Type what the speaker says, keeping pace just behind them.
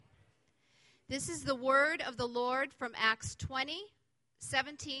This is the word of the Lord from Acts 20,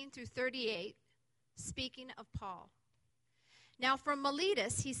 17 through 38, speaking of Paul. Now from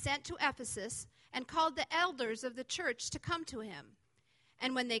Miletus he sent to Ephesus and called the elders of the church to come to him.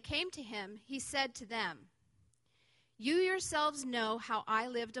 And when they came to him, he said to them, "You yourselves know how I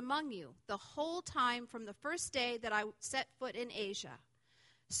lived among you the whole time from the first day that I set foot in Asia,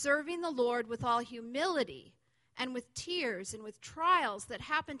 serving the Lord with all humility and with tears and with trials that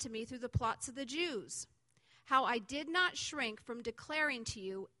happened to me through the plots of the Jews, how I did not shrink from declaring to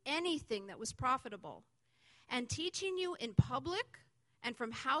you anything that was profitable, and teaching you in public and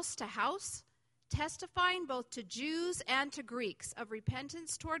from house to house, testifying both to Jews and to Greeks of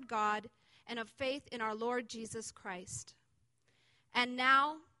repentance toward God and of faith in our Lord Jesus Christ. And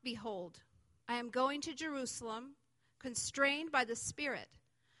now, behold, I am going to Jerusalem, constrained by the Spirit,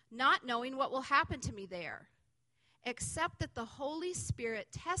 not knowing what will happen to me there, except that the Holy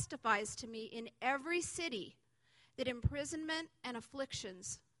Spirit testifies to me in every city that imprisonment and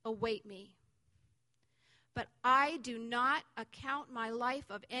afflictions await me. But I do not account my life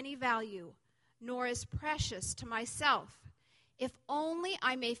of any value, nor as precious to myself, if only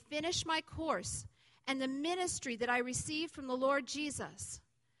I may finish my course and the ministry that I received from the Lord Jesus,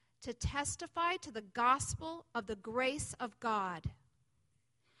 to testify to the gospel of the grace of God.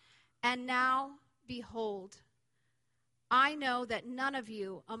 And now, behold, I know that none of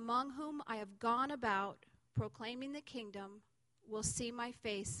you among whom I have gone about proclaiming the kingdom will see my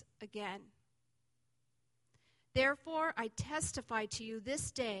face again. Therefore, I testify to you this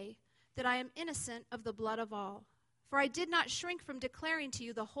day that I am innocent of the blood of all. For I did not shrink from declaring to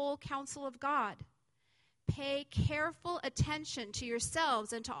you the whole counsel of God. Pay careful attention to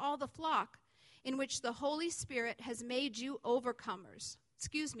yourselves and to all the flock in which the Holy Spirit has made you overseers,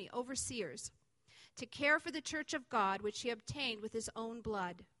 to care for the church of God, which he obtained with his own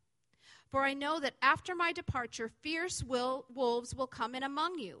blood. For I know that after my departure, fierce wolves will come in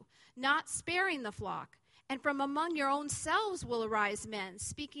among you, not sparing the flock. And from among your own selves will arise men,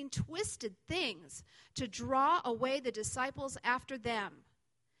 speaking twisted things, to draw away the disciples after them.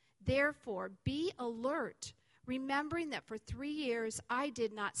 Therefore, be alert, remembering that for 3 years I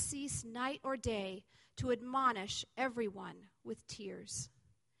did not cease night or day to admonish everyone with tears.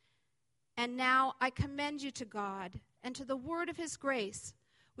 And now I commend you to God and to the word of his grace,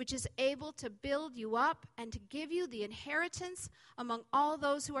 which is able to build you up and to give you the inheritance among all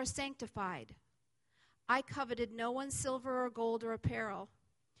those who are sanctified. I coveted no one's silver or gold or apparel.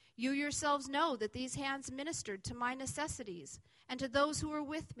 You yourselves know that these hands ministered to my necessities and to those who were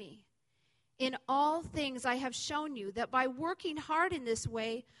with me. In all things I have shown you that by working hard in this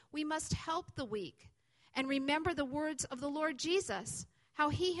way, we must help the weak. And remember the words of the Lord Jesus, how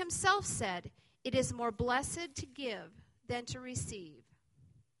he himself said, "It is more blessed to give than to receive."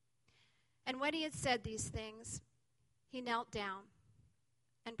 And when he had said these things, he knelt down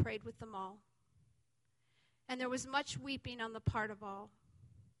and prayed with them all. And there was much weeping on the part of all.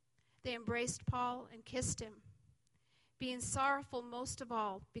 They embraced Paul and kissed him, being sorrowful most of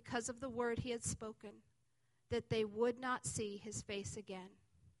all because of the word he had spoken, that they would not see his face again.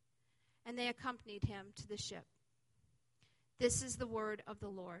 And they accompanied him to the ship. This is the word of the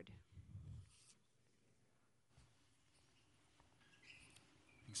Lord.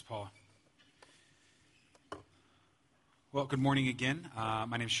 Thanks, Paul. Well, good morning again.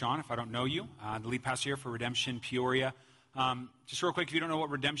 My name is Sean, if I don't know you. I'm the lead pastor here for Redemption Peoria. Just real quick, if you don't know what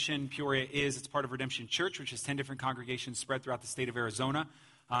Redemption Peoria is, it's part of Redemption Church, which is 10 different congregations spread throughout the state of Arizona.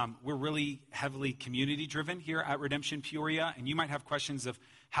 We're really heavily community-driven here at Redemption Peoria, and you might have questions of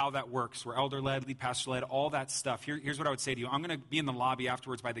how that works. We're elder-led, lead pastor-led, all that stuff. Here's what I would say to you. I'm going to be in the lobby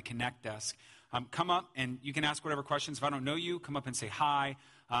afterwards by the Connect desk. Come up, and you can ask whatever questions. If I don't know you, come up and say hi,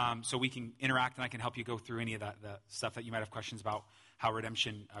 so we can interact, and I can help you go through any of the stuff that you might have questions about how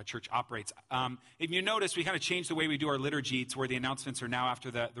Redemption Church operates. If you notice, we kind of changed the way we do our liturgy to where the announcements are now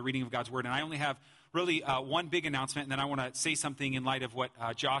after the reading of God's Word. And I only have really one big announcement, and then I want to say something in light of what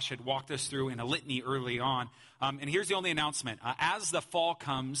Josh had walked us through in a litany early on. And here's the only announcement. As the fall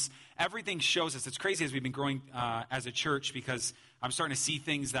comes, everything shows us. It's crazy as we've been growing as a church, because I'm starting to see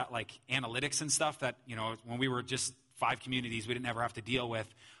things that, like analytics and stuff that, when we were just 5 communities we didn't ever have to deal with.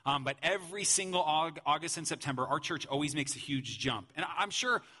 But every single August and September, our church always makes a huge jump. And I'm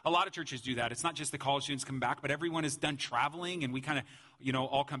sure a lot of churches do that. It's not just the college students coming back, but everyone is done traveling, and we kind of,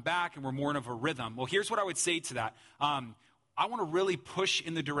 all come back, and we're more in of a rhythm. Well, here's what I would say to that. I want to really push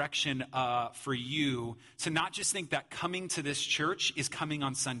in the direction for you to not just think that coming to this church is coming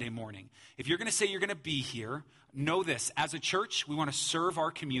on Sunday morning. If you're going to say you're going to be here, know this. As a church, we want to serve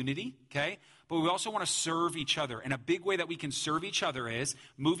our community, okay? but we also want to serve each other. And a big way that we can serve each other is,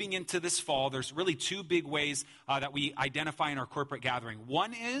 moving into this fall, there's really two big ways that we identify in our corporate gathering.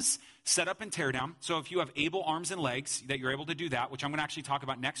 One is set up and tear down. So if you have able arms and legs, that you're able to do that, which I'm going to actually talk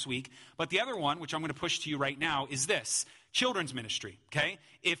about next week. But the other one, which I'm going to push to you right now, is this: children's ministry, okay?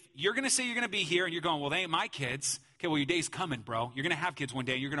 If you're going to say you're going to be here and you're going, well, they ain't my kids. Okay, well, your day's coming, bro. You're going to have kids one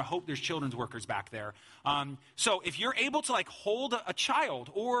day. You're going to hope there's children's workers back there. So if you're able to, like, hold a child,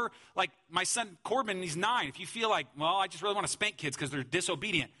 or, like, my son Corbin, he's 9. If you feel like, well, I just really want to spank kids because they're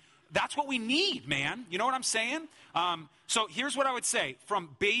disobedient, that's what we need, man. You know what I'm saying? So here's what I would say.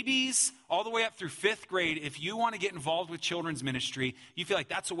 From babies all the way up through 5th grade, if you want to get involved with children's ministry, you feel like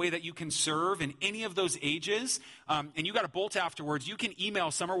that's a way that you can serve in any of those ages, and you got a bolt afterwards, you can email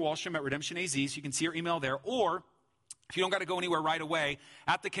Summer Wallstrom at Redemption AZ, so you can see her email there, or if you don't got to go anywhere right away,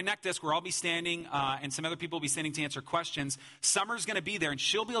 at the Connect desk where I'll be standing and some other people will be standing to answer questions, Summer's going to be there, and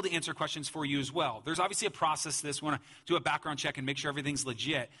she'll be able to answer questions for you as well. There's obviously a process to this. We want to do a background check and make sure everything's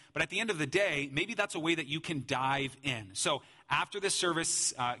legit. But at the end of the day, maybe that's a way that you can dive in. So after this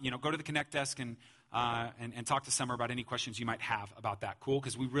service, go to the Connect desk and talk to Summer about any questions you might have about that. Cool?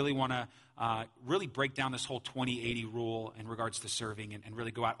 Because we really want to really break down this whole 20-80 rule in regards to serving and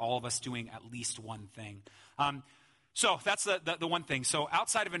really go at all of us doing at least one thing. So that's the one thing. So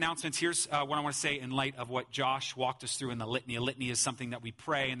outside of announcements, here's what I want to say in light of what Josh walked us through in the litany. A litany is something that we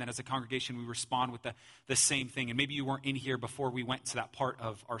pray, and then as a congregation we respond with the same thing. And maybe you weren't in here before we went to that part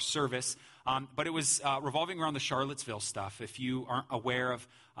of our service, but it was revolving around the Charlottesville stuff. If you aren't aware of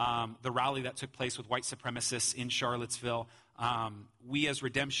the rally that took place with white supremacists in Charlottesville, we as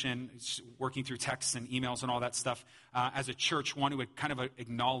Redemption, working through texts and emails and all that stuff, as a church want to kind of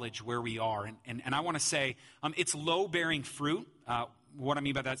acknowledge where we are. And I want to say it's low-bearing fruit. What I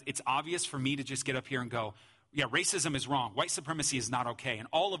mean by that is it's obvious for me to just get up here and go, yeah, racism is wrong. White supremacy is not okay. And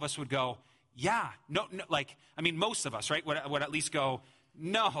all of us would go, yeah, no, most of us, right, would at least go,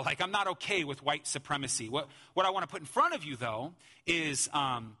 no, I'm not okay with white supremacy. What I want to put in front of you, though, is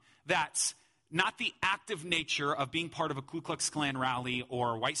that not the active nature of being part of a Ku Klux Klan rally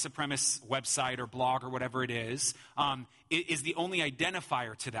or white supremacist website or blog or whatever it is the only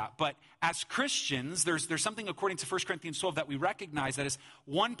identifier to that. But as Christians, there's something according to 1 Corinthians 12 that we recognize, that as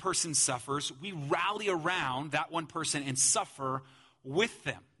one person suffers, we rally around that one person and suffer with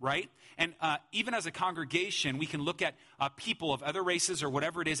them, right? And even as a congregation, we can look at people of other races or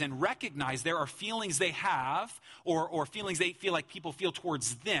whatever it is and recognize there are feelings they have or feelings they feel like people feel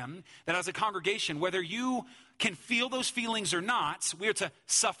towards them, that as a congregation, whether you can feel those feelings or not, we are to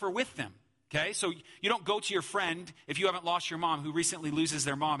suffer with them. Okay, so you don't go to your friend if you haven't lost your mom who recently loses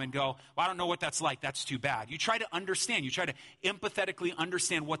their mom and go, well, I don't know what that's like. That's too bad. You try to understand. You try to empathetically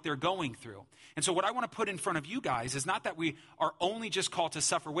understand what they're going through. And so what I want to put in front of you guys is not that we are only just called to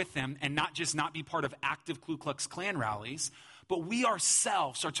suffer with them and not be part of active Ku Klux Klan rallies, but we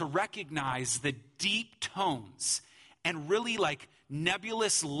ourselves are to recognize the deep tones and really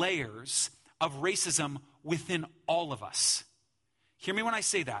nebulous layers of racism within all of us. Hear me when I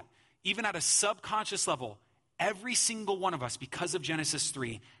say that. Even at a subconscious level, every single one of us, because of Genesis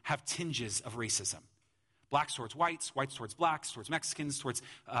 3, have tinges of racism. Blacks towards whites, whites towards blacks, towards Mexicans, towards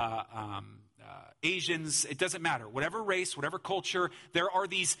Asians. It doesn't matter. Whatever race, whatever culture, there are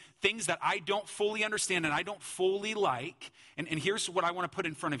these things that I don't fully understand and I don't fully like. And here's what I want to put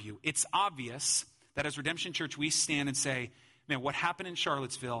in front of you. It's obvious that as Redemption Church, we stand and say, man, what happened in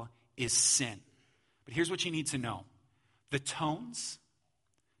Charlottesville is sin. But here's what you need to know. The tones,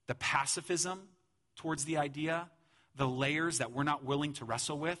 the pacifism towards the idea, the layers that we're not willing to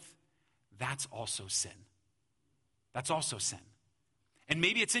wrestle with, that's also sin. That's also sin. And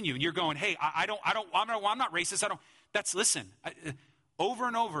maybe it's in you and you're going, hey, I'm not racist. Listen, over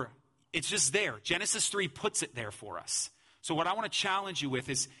and over, it's just there. Genesis 3 puts it there for us. So what I want to challenge you with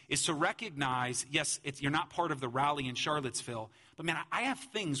is to recognize, yes, you're not part of the rally in Charlottesville, but man, I have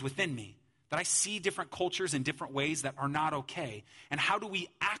things within me that I see different cultures in different ways that are not okay. And how do we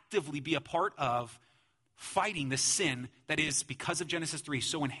actively be a part of fighting the sin that is, because of Genesis 3,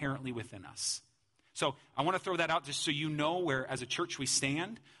 so inherently within us? So I want to throw that out just so you know where, as a church, we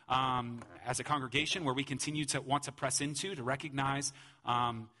stand, as a congregation, where we continue to want to press into, to recognize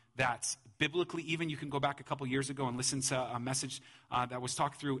that biblically, even you can go back a couple years ago and listen to a message that was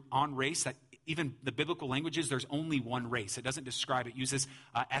talked through on race, that even the biblical languages, there's only one race. It doesn't describe it. It uses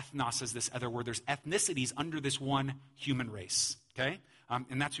ethnos as this other word. There's ethnicities under this one human race, okay?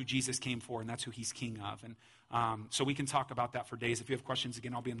 And that's who Jesus came for, and that's who he's king of. And so we can talk about that for days. If you have questions,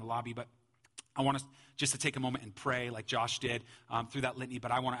 again, I'll be in the lobby. But I want us just to take a moment and pray like Josh did through that litany.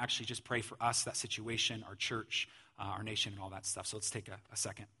 But I want to actually just pray for us, that situation, our church, our nation, and all that stuff. So let's take a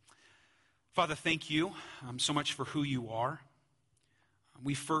second. Father, thank you so much for who you are.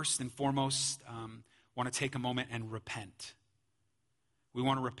 We first and foremost want to take a moment and repent. We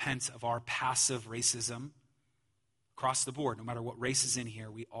want to repent of our passive racism across the board. No matter what race is in here,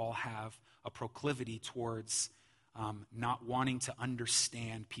 we all have a proclivity towards not wanting to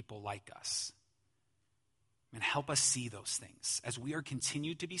understand people like us. And help us see those things. As we are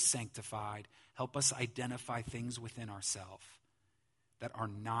continued to be sanctified, help us identify things within ourselves that are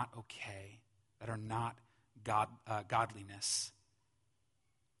not okay, that are not godliness.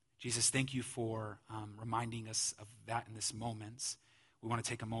 Jesus, thank you for reminding us of that in this moment. We want to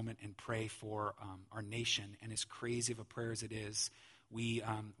take a moment and pray for our nation. And as crazy of a prayer as it is, we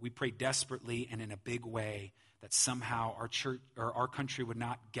pray desperately and in a big way that somehow our church or our country would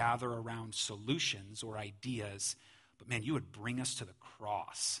not gather around solutions or ideas, but man, you would bring us to the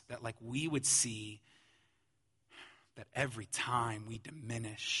cross. That like we would see that every time we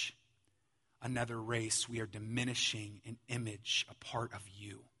diminish another race, we are diminishing an image, a part of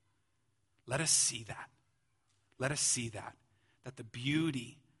you. Let us see that. Let us see that. That the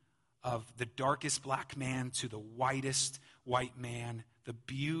beauty of the darkest black man to the whitest white man, the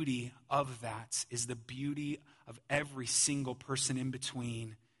beauty of that is the beauty of every single person in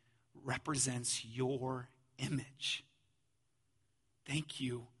between represents your image. Thank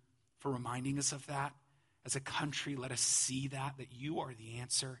you for reminding us of that. As a country, let us see that you are the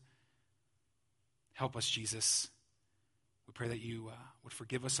answer. Help us, Jesus. We pray that you would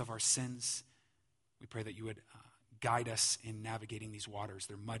forgive us of our sins. We pray that you would guide us in navigating these waters.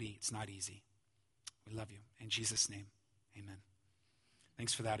 They're muddy. It's not easy. We love you. In Jesus' name, amen.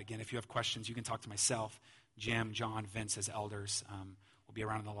 Thanks for that. Again, if you have questions, you can talk to myself, Jim, John, Vince as elders. We'll be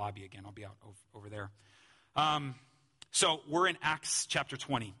around in the lobby again. I'll be out over there. So we're in Acts chapter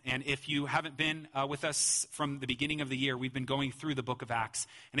 20. And if you haven't been with us from the beginning of the year, we've been going through the book of Acts.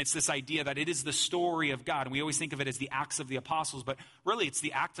 And it's this idea that it is the story of God. And we always think of it as the Acts of the Apostles. But really, it's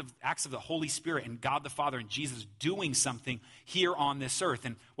the acts of the Holy Spirit and God the Father and Jesus doing something here on this earth.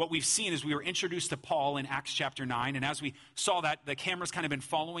 And what we've seen is we were introduced to Paul in Acts chapter 9. And as we saw that, the camera's kind of been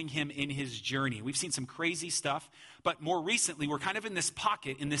following him in his journey. We've seen some crazy stuff. But more recently, we're kind of in this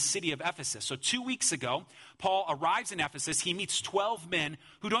pocket in this city of Ephesus. So 2 weeks ago, Paul arrives in Ephesus. He meets 12 men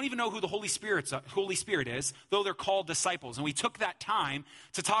who don't even know who the Holy Spirit is, though they're called disciples. And we took that time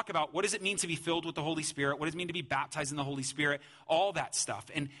to talk about what does it mean to be filled with the Holy Spirit? What does it mean to be baptized in the Holy Spirit? All that stuff.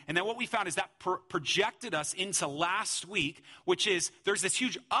 And then what we found is that projected us into last week, which is there's this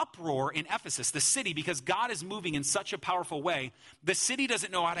huge uproar in Ephesus, the city, because God is moving in such a powerful way. The city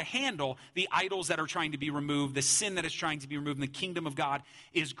doesn't know how to handle the idols that are trying to be removed, the sin that is trying to be removed, and the kingdom of God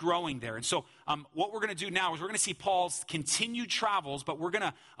is growing there. And so what we're going to do now is we're going to see Paul's continued travels, but we're going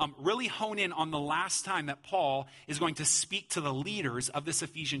to really hone in on the last time that Paul is going to speak to the leaders of this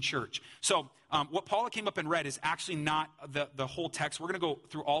Ephesian church. So what Paula came up and read is actually not the whole text. We're going to go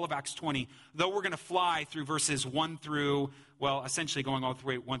through all of Acts 20, though we're going to fly through verses 1 through, well, essentially going all the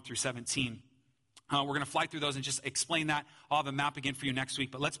way 1 through 17. We're going to fly through those and just explain that. I'll have a map again for you next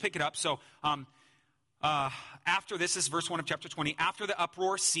week, but let's pick it up. So after this is verse 1 of chapter 20. After the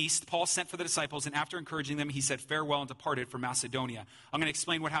uproar ceased, Paul sent for the disciples, and after encouraging them, he said farewell and departed for Macedonia. I'm going to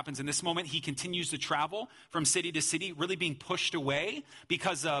explain what happens in this moment. He continues to travel from city to city, really being pushed away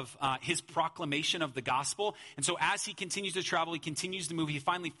because of his proclamation of the gospel. And so as he continues to travel, he continues to move. He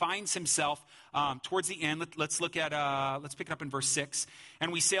finally finds himself towards the end. Let's pick it up in verse 6.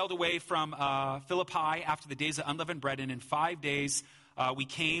 And we sailed away from Philippi after the days of unleavened bread, and in 5 days we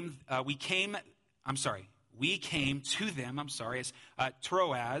came to them, as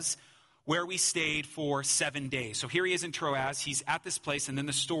Troas, where we stayed for 7 days. So here he is in Troas. He's at this place, and then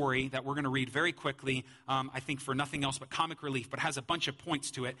the story that we're going to read very quickly, I think for nothing else but comic relief, but has a bunch of points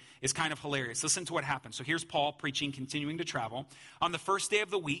to it, is kind of hilarious. Listen to what happened. So here's Paul preaching, continuing to travel. On the first day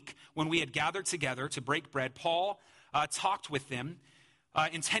of the week, when we had gathered together to break bread, Paul talked with them,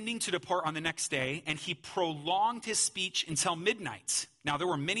 intending to depart on the next day, and he prolonged his speech until midnight. Now, there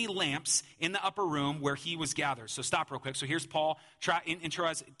were many lamps in the upper room where he was gathered. So stop real quick. So here's Paul in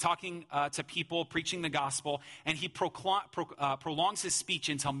Troas talking to people, preaching the gospel, and he prolongs his speech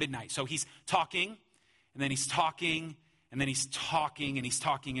until midnight. So he's talking, and then he's talking, and then he's talking, and he's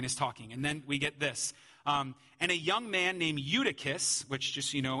talking, and he's talking. And then we get this. And a young man named Eutychus, which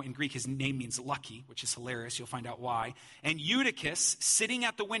just, in Greek his name means lucky, which is hilarious. You'll find out why. And Eutychus, sitting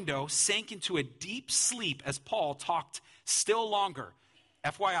at the window, sank into a deep sleep as Paul talked still longer.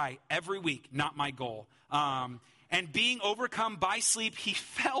 FYI, every week, not my goal. And being overcome by sleep, he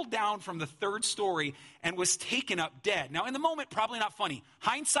fell down from the third story and was taken up dead. Now, in the moment, probably not funny.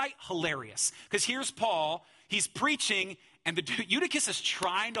 Hindsight, hilarious. Because here's Paul, he's preaching, And Eutychus is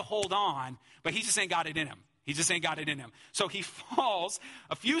trying to hold on, but he just ain't got it in him. He just ain't got it in him. So he falls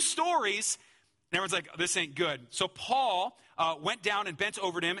a few stories, and everyone's like, this ain't good. So Paul went down and bent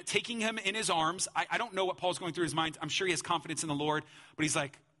over to him, taking him in his arms. I don't know what Paul's going through his mind. I'm sure he has confidence in the Lord, but he's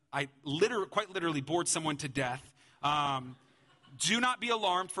like, I quite literally bored someone to death. Do not be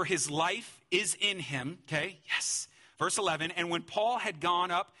alarmed, for his life is in him. Okay, yes. Verse 11, and when Paul had gone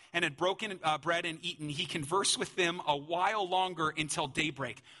up and had broken bread and eaten, he conversed with them a while longer until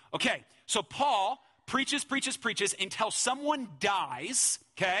daybreak. Okay, so Paul preaches until someone dies,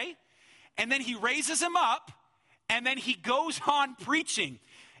 okay? And then he raises him up, and then he goes on preaching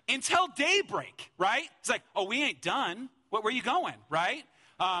until daybreak, right? It's like, oh, we ain't done. Where are you going, right?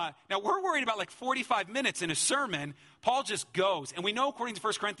 Now, we're worried about like 45 minutes in a sermon. Paul just goes. And we know, according to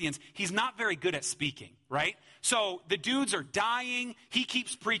 1 Corinthians, he's not very good at speaking, right? So the dudes are dying. He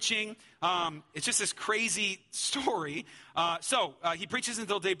keeps preaching. It's just this crazy story. So he preaches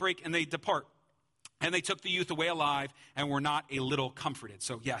until daybreak, and they depart. And they took the youth away alive and were not a little comforted.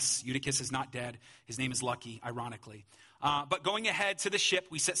 So yes, Eutychus is not dead. His name is Lucky, ironically. But going ahead to the ship,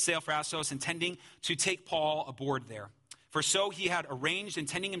 we set sail for Assos, intending to take Paul aboard there. For so he had arranged,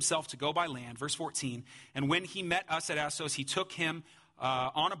 intending himself to go by land. Verse 14. And when he met us at Assos, he took him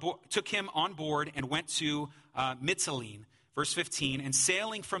on board and went to Mytilene. Verse 15. And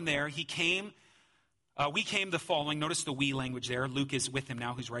sailing from there, we came the following. Notice the we language there. Luke is with him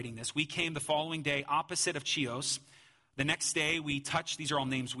now, who's writing this. We came the following day opposite of Chios. The next day we touched. These are all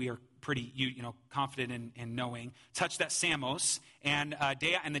names we are pretty confident in knowing. Touched that Samos, and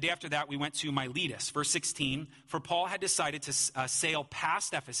the day after that we went to Miletus. Verse 16. For Paul had decided to sail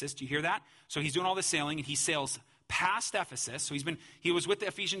past Ephesus. Do you hear that? So he's doing all the sailing, and he sails past Ephesus. So he was with the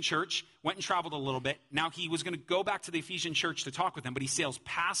Ephesian church, went and traveled a little bit. Now he was going to go back to the Ephesian church to talk with them, but he sails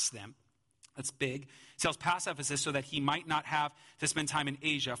past them. That's big. Sails past Ephesus so that he might not have to spend time in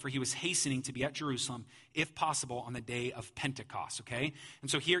Asia, for he was hastening to be at Jerusalem, if possible, on the day of Pentecost, okay?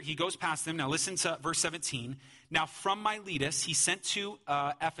 And so here he goes past them. Now listen to verse 17. Now from Miletus he sent to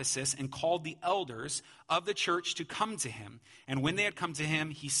Ephesus and called the elders of the church to come to him. And when they had come to him,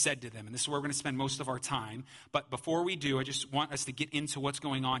 he said to them, and this is where we're going to spend most of our time, but before we do, I just want us to get into what's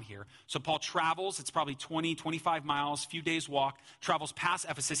going on here. So Paul travels, it's probably 20, 25 miles, few days walk, travels past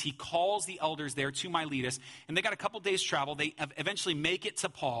Ephesus. He calls the elders there to Miletus, and they got a couple days travel. They eventually make it to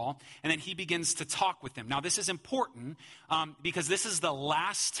Paul, and then he begins to talk with them. Now this is important because this is the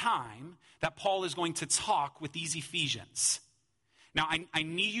last time that Paul is going to talk with these Ephesians. Now I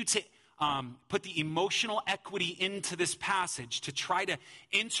need you to put the emotional equity into this passage to try to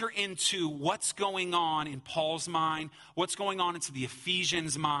enter into what's going on in Paul's mind, what's going on into the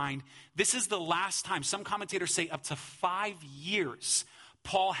Ephesians' mind. This is the last time. Some commentators say up to 5 years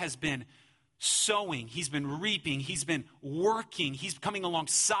Paul has been sowing, he's been reaping, he's been working, he's coming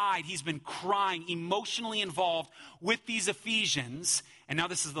alongside, he's been crying, emotionally involved with these Ephesians, and now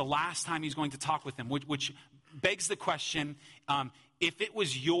this is the last time he's going to talk with them, which begs the question, if it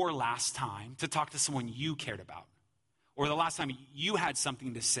was your last time to talk to someone you cared about, or the last time you had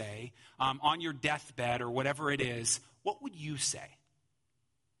something to say on your deathbed or whatever it is, what would you say?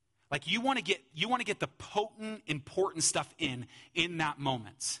 Like you want to get the potent, important stuff in that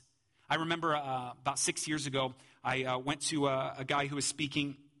moment. I remember about 6 years ago, I went to a guy who was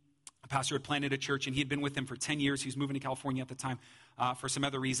speaking. A pastor had planted a church, and he had been with him for 10 years. He was moving to California at the time for some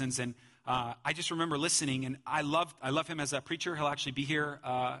other reasons. And I just remember listening, and I love him as a preacher. He'll actually be here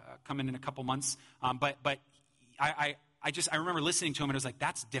coming in a couple months. But I remember listening to him, and it was like,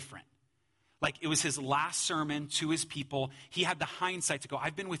 that's different. Like it was his last sermon to his people. He had the hindsight to go,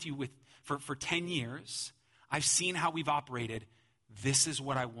 I've been with you for 10 years. I've seen how we've operated. This is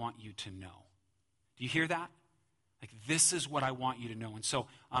what I want you to know. Do you hear that? Like, this is what I want you to know. And so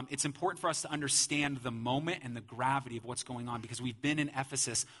it's important for us to understand the moment and the gravity of what's going on, because we've been in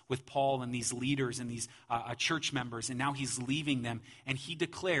Ephesus with Paul and these leaders and these church members, and now he's leaving them. And he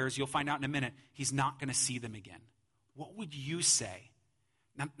declares, you'll find out in a minute, he's not going to see them again. What would you say?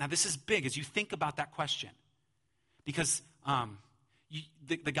 Now this is big as you think about that question. Because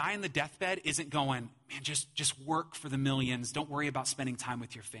the guy in the deathbed isn't going, man, just work for the millions. Don't worry about spending time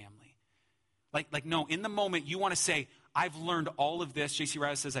with your family. Like no, in the moment you want to say, I've learned all of this. J.C.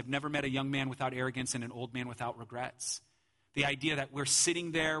 Ryle says, I've never met a young man without arrogance and an old man without regrets. The idea that we're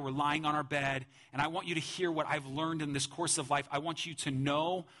sitting there, we're lying on our bed, and I want you to hear what I've learned in this course of life. I want you to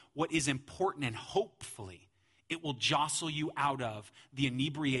know what is important, and hopefully it will jostle you out of the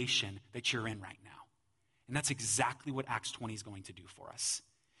inebriation that you're in right now. And that's exactly what Acts 20 is going to do for us.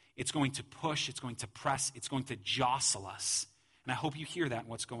 It's going to push, it's going to press, it's going to jostle us. And I hope you hear that and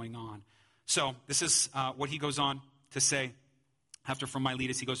what's going on. So this is what he goes on to say, after from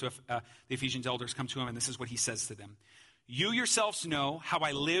Miletus, he goes to the Ephesians elders, come to him, and this is what he says to them. You yourselves know how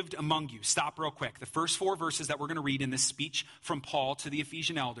I lived among you. Stop real quick. The first 4 verses that we're going to read in this speech from Paul to the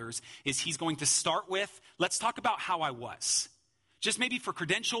Ephesian elders is he's going to start with, let's talk about how I was. Just maybe for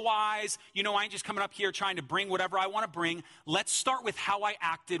credential-wise, I ain't just coming up here trying to bring whatever I want to bring. Let's start with how I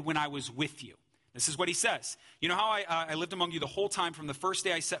acted when I was with you. This is what he says. You know how I lived among you the whole time from the first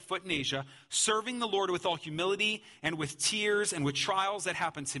day I set foot in Asia, serving the Lord with all humility and with tears and with trials that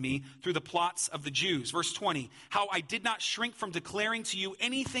happened to me through the plots of the Jews. Verse 20, how I did not shrink from declaring to you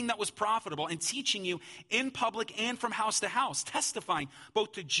anything that was profitable and teaching you in public and from house to house, testifying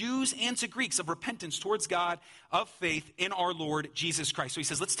both to Jews and to Greeks of repentance towards God of faith in our Lord Jesus Christ. So he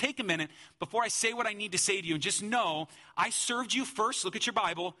says, let's take a minute before I say what I need to say to you and just know I served you first, look at your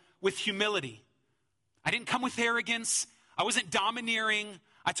Bible, with humility. I didn't come with arrogance. I wasn't domineering.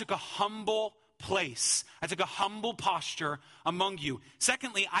 I took a humble place. I took a humble posture among you.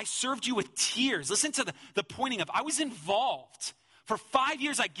 Secondly, I served you with tears. Listen to the pointing of, I was involved. For 5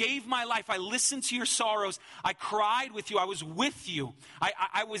 years, I gave my life. I listened to your sorrows. I cried with you. I was with you.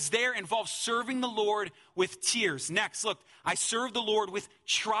 I was there involved serving the Lord with tears. Next, look, I served the Lord with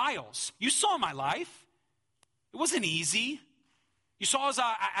trials. You saw my life. It wasn't easy. You saw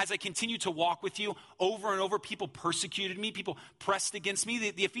as I continued to walk with you over and over, people persecuted me, people pressed against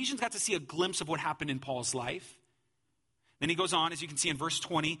me. The Ephesians got to see a glimpse of what happened in Paul's life. Then he goes on, as you can see in verse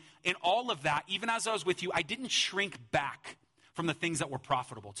 20, in all of that, even as I was with you, I didn't shrink back from the things that were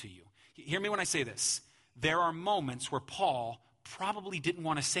profitable to you. Hear me when I say this. There are moments where Paul probably didn't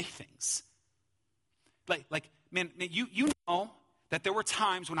want to say things. Man, you know that there were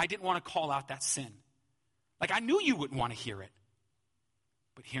times when I didn't want to call out that sin. I knew you wouldn't want to hear it.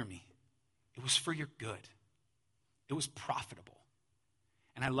 But hear me, it was for your good. It was profitable.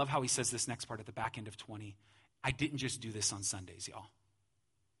 And I love how he says this next part at the back end of 20. I didn't just do this on Sundays, y'all.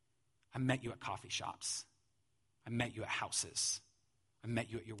 I met you at coffee shops. I met you at houses. I met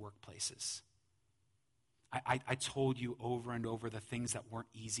you at your workplaces. I told you over and over the things that weren't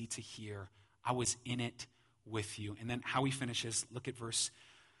easy to hear. I was in it with you. And then how he finishes, look at verse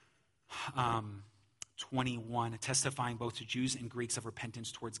 21, testifying both to Jews and Greeks of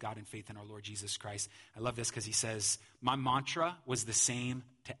repentance towards God and faith in our Lord Jesus Christ. I love this because he says, my mantra was the same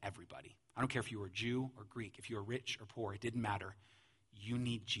to everybody. I don't care if you were Jew or Greek, if you were rich or poor, it didn't matter. You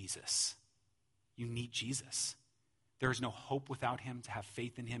need Jesus. You need Jesus. There is no hope without him. To have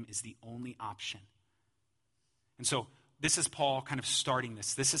faith in him is the only option. And so this is Paul kind of starting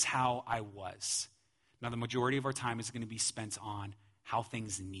this. This is how I was. Now the majority of our time is going to be spent on how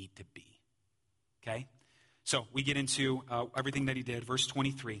things need to be. Okay, so we get into everything that he did. Verse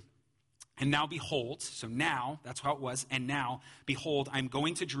 23, and now behold, so now, that's how it was, and now, behold, I'm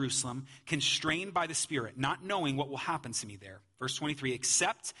going to Jerusalem, constrained by the Spirit, not knowing what will happen to me there. Verse 23,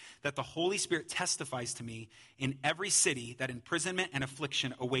 except that the Holy Spirit testifies to me in every city that imprisonment and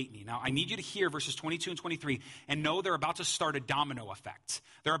affliction await me. Now, I need you to hear verses 22 and 23 and know they're about to start a domino effect.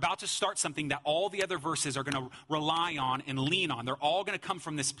 They're about to start something that all the other verses are going to rely on and lean on. They're all going to come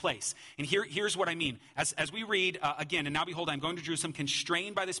from this place. And here's what I mean. As we read, again, and now behold, I'm going to Jerusalem,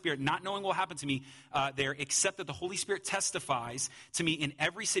 constrained by the Spirit, not knowing what will happen to me there, except that the Holy Spirit testifies to me in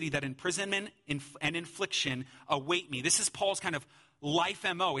every city that imprisonment and affliction await me. This is Paul's kind of life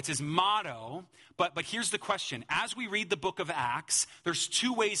MO. It's his motto. But here's the question. As we read the book of Acts, there's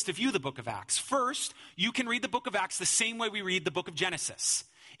 2 ways to view the book of Acts. First, you can read the book of Acts the same way we read the book of Genesis.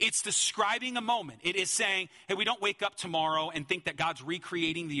 It's describing a moment. It is saying, hey, we don't wake up tomorrow and think that God's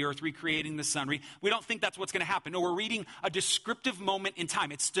recreating the earth, recreating the sun. We don't think that's what's going to happen. No, we're reading a descriptive moment in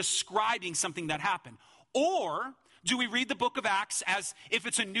time. It's describing something that happened. Or do we read the book of Acts as if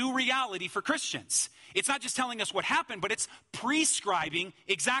it's a new reality for Christians? It's not just telling us what happened, but it's prescribing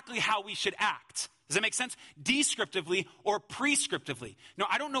exactly how we should act. Does that make sense? Descriptively or prescriptively. Now,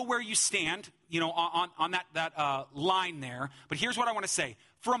 I don't know where you stand, on that line there, but here's what I want to say.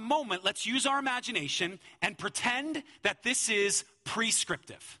 For a moment, let's use our imagination and pretend that this is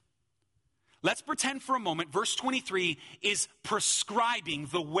prescriptive. Let's pretend for a moment, verse 23 is prescribing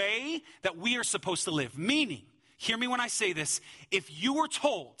the way that we are supposed to live. Meaning, hear me when I say this, if you were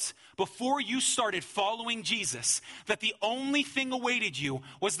told before you started following Jesus that the only thing awaited you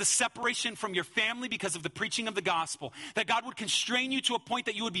was the separation from your family because of the preaching of the gospel, that God would constrain you to a point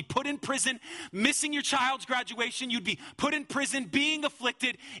that you would be put in prison, missing your child's graduation, you'd be put in prison, being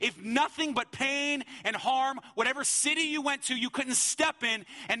afflicted, if nothing but pain and harm, whatever city you went to, you couldn't step in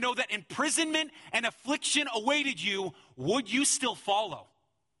and know that imprisonment and affliction awaited you, would you still follow?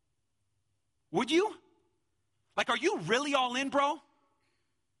 Would you? Are you really all in, bro?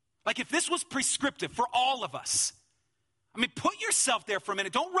 If this was prescriptive for all of us, I mean, put yourself there for a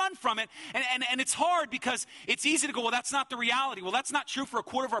minute. Don't run from it. And it's hard because it's easy to go, well, that's not the reality. Well, that's not true for a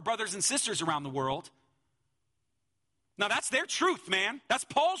quarter of our brothers and sisters around the world. Now, that's their truth, man. That's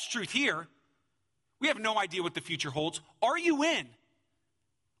Paul's truth here. We have no idea what the future holds. Are you in?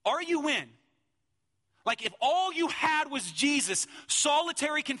 Are you in? Like if all you had was Jesus,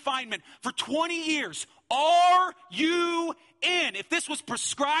 solitary confinement for 20 years, are you in? If this was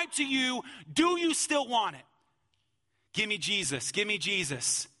prescribed to you, do you still want it? Give me Jesus. Give me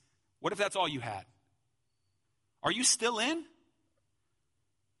Jesus. What if that's all you had? Are you still in?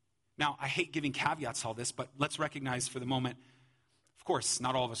 Now, I hate giving caveats to all this, but let's recognize for the moment, of course,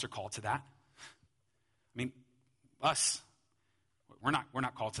 not all of us are called to that. I mean, us, we're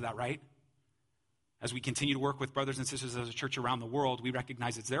not called to that, right? As we continue to work with brothers and sisters as a church around the world, we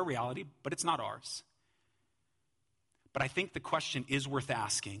recognize it's their reality, but it's not ours. But I think the question is worth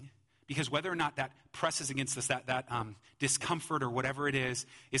asking, because whether or not that presses against us, that discomfort or whatever it is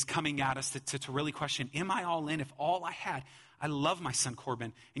coming at us to really question, am I all in? If all I had, I love my son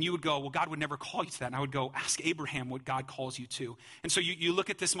Corbin. And you would go, well, God would never call you to that. And I would go, ask Abraham what God calls you to. And so you look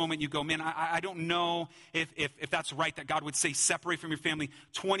at this moment, you go, man, I don't know if that's right, that God would say, separate from your family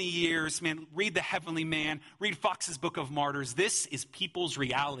 20 years. Man, read The Heavenly Man. Read Fox's Book of Martyrs. This is people's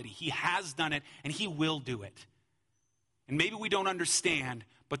reality. He has done it, and he will do it. And maybe we don't understand,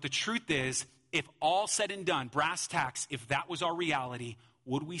 but the truth is, if all said and done, brass tacks, if that was our reality,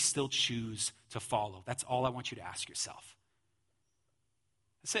 would we still choose to follow? That's all I want you to ask yourself.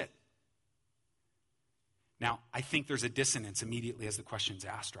 That's it. Now, I think there's a dissonance immediately as the question's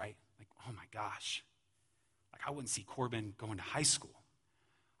asked, right? Like, oh my gosh. Like, I wouldn't see Corbin going to high school.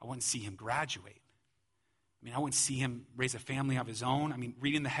 I wouldn't see him graduate. I mean, I wouldn't see him raise a family of his own. I mean,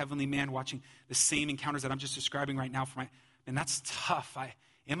 reading The Heavenly Man, watching the same encounters that I'm just describing right now and that's tough.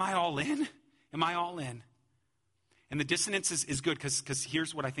 Am I all in? Am I all in? And the dissonance is good because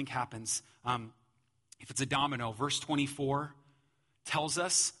here's what I think happens. If it's a domino, verse 24 tells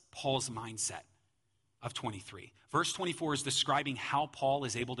us Paul's mindset of 23. Verse 24 is describing how Paul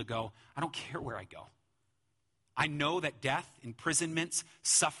is able to go, I don't care where I go. I know that death, imprisonments,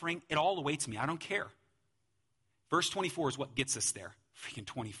 suffering, it all awaits me. I don't care. Verse 24 is what gets us there. Freaking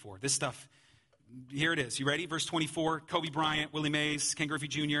 24. This stuff, here it is. You ready? Verse 24, Kobe Bryant, Willie Mays, Ken Griffey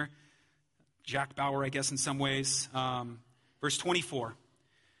Jr., Jack Bauer, I guess, in some ways. Verse 24.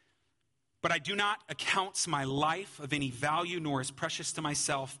 But I do not account my life of any value, nor as precious to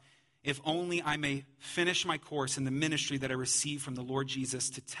myself, if only I may finish my course in the ministry that I received from the Lord Jesus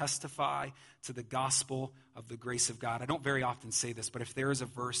to testify to the gospel of the grace of God. I don't very often say this, but if there is a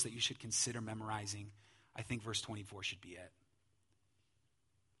verse that you should consider memorizing, I think verse 24 should be it.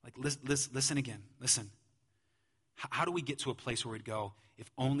 Like, listen again. Listen. How do we get to a place where we'd go, if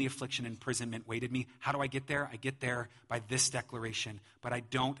only affliction and imprisonment waited me? How do I get there? I get there by this declaration. But I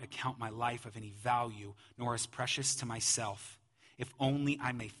don't account my life of any value, nor as precious to myself, if only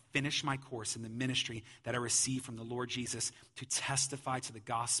I may finish my course in the ministry that I received from the Lord Jesus to testify to the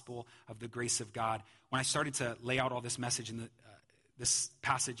gospel of the grace of God. When I started to lay out all this message in this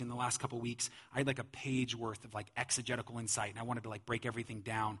passage in the last couple weeks, I had like a page worth of like exegetical insight, and I wanted to like break everything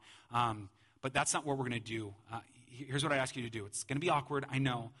down. But that's not what we're going to do. Here's what I ask you to do. It's going to be awkward, I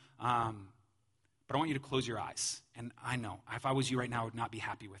know. But I want you to close your eyes. And I know, if I was you right now, I would not be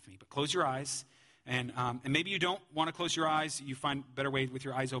happy with me. But close your eyes. And maybe you don't want to close your eyes. You find a better way with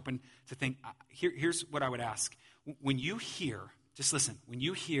your eyes open to think. Here's what I would ask. When you hear, just listen, when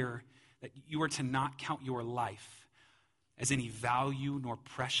you hear that you are to not count your life as any value nor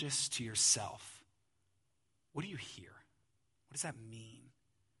precious to yourself, what do you hear? What does that mean?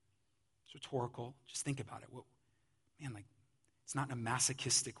 It's rhetorical. Just think about it. It's not in a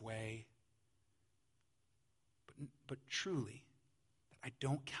masochistic way, but truly, that I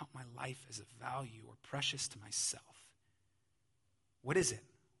don't count my life as of value or precious to myself. What is it?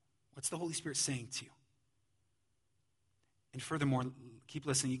 What's the Holy Spirit saying to you? And furthermore, keep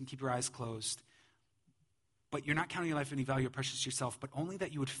listening. You can keep your eyes closed. But you're not counting your life any value or precious to yourself, but only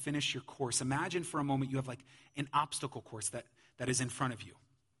that you would finish your course. Imagine for a moment you have like an obstacle course that is in front of you.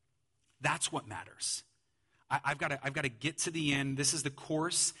 That's what matters. I've got to get to the end. This is the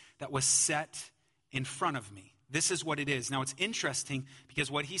course that was set in front of me. This is what it is. Now, it's interesting because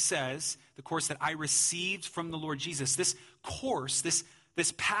what he says, the course that I received from the Lord Jesus, this course, this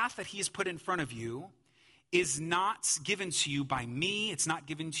path that he has put in front of you is not given to you by me. It's not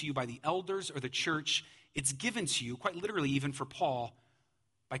given to you by the elders or the church. It's given to you, quite literally even for Paul,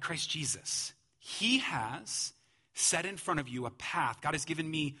 by Christ Jesus. He has set in front of you a path. God has given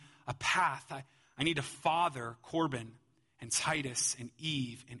me a path. I need to father Corbin and Titus and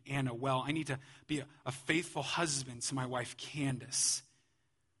Eve and Anna well. I need to be a faithful husband to my wife, Candace.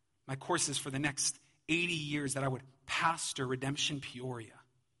 My course is for the next 80 years that I would pastor Redemption Peoria.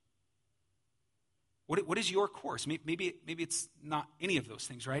 What is your course? Maybe it's not any of those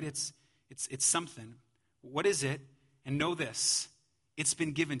things, right? It's something. What is it? And know this, it's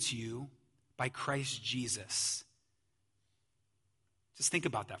been given to you by Christ Jesus. Just think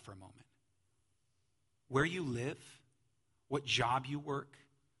about that for a moment. Where you live, what job you work,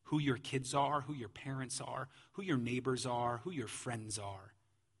 who your kids are, who your parents are, who your neighbors are, who your friends are.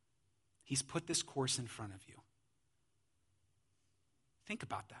 He's put this course in front of you. Think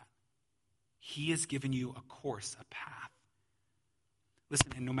about that. He has given you a course, a path.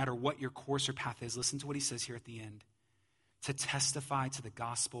 Listen, and no matter what your course or path is, listen to what he says here at the end. To testify to the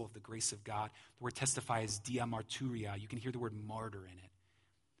gospel of the grace of God. The word testify is dia marturia. You can hear the word martyr in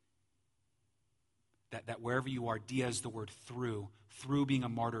it. That wherever you are, dia is the word through being a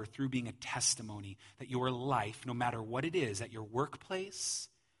martyr, through being a testimony, that your life, no matter what it is, at your workplace,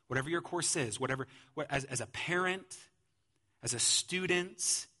 whatever your course is, as a parent, as a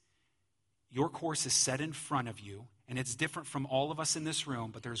student, your course is set in front of you, and it's different from all of us in this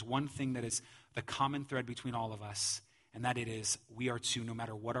room, but there's one thing that is the common thread between all of us, and that it is we are to, no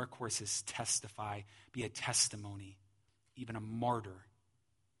matter what our course is, testify, be a testimony, even a martyr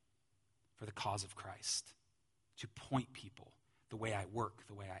for the cause of Christ, to point people the way I work,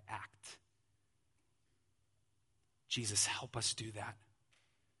 the way I act. Jesus, help us do that.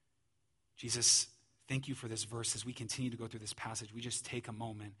 Jesus, thank you for this verse. As we continue to go through this passage, we just take a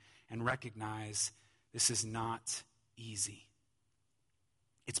moment and recognize this is not easy.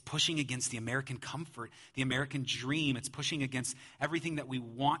 It's pushing against the American comfort, the American dream. It's pushing against everything that we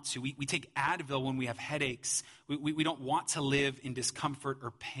want to. We take Advil when we have headaches. We don't want to live in discomfort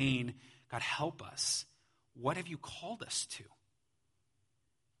or pain. God, help us. What have you called us to?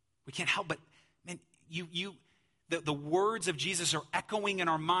 We can't help but, man, the words of Jesus are echoing in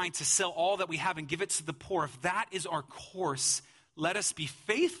our mind to sell all that we have and give it to the poor. If that is our course, let us be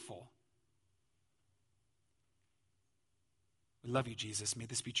faithful. We love you, Jesus. May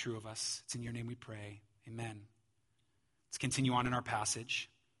this be true of us. It's in your name we pray. Amen. Let's continue on in our passage.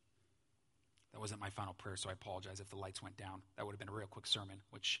 That wasn't my final prayer, so I apologize if the lights went down. That would have been a real quick sermon,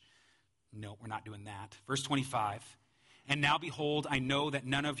 which, no, we're not doing that. Verse 25. And now behold, I know that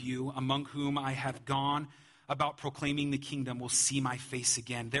none of you among whom I have gone about proclaiming the kingdom will see my face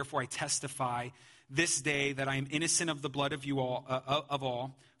again. Therefore I testify this day that I am innocent of the blood of you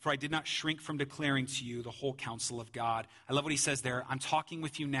all, for I did not shrink from declaring to you the whole counsel of God. I love what he says there. I'm talking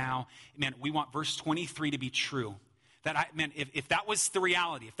with you now. Man, we want verse 23 to be true. That if that was the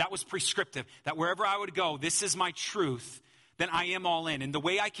reality, if that was prescriptive, that wherever I would go, this is my truth, then I am all in. And the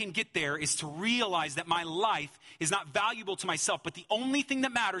way I can get there is to realize that my life is not valuable to myself, but the only thing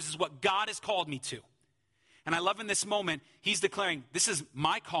that matters is what God has called me to. And I love in this moment, he's declaring, this is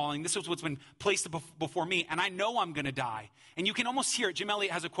my calling. This is what's been placed before me. And I know I'm going to die. And you can almost hear it. Jim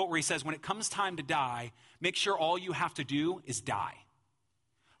Elliott has a quote where he says, when it comes time to die, make sure all you have to do is die.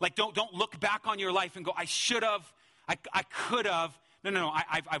 Like, don't look back on your life and go, I should have, I could have. No.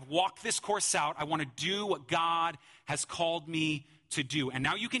 I've walked this course out. I want to do what God has called me to do. And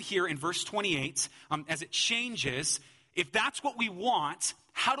now you can hear in verse 28, as it changes, if that's what we want,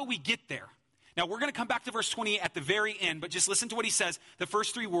 how do we get there? Now, we're going to come back to verse 28 at the very end, but just listen to what he says. The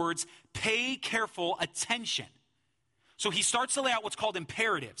first three words, pay careful attention. So he starts to lay out what's called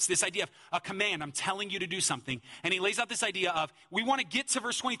imperatives, this idea of a command. I'm telling you to do something. And he lays out this idea of, we want to get to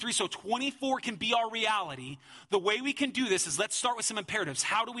verse 23 so 24 can be our reality. The way we can do this is let's start with some imperatives.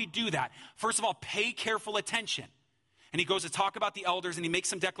 How do we do that? First of all, pay careful attention. And he goes to talk about the elders, and he makes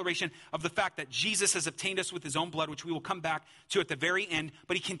some declaration of the fact that Jesus has obtained us with his own blood, which we will come back to at the very end.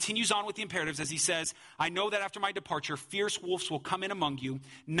 But he continues on with the imperatives as he says, I know that after my departure, fierce wolves will come in among you,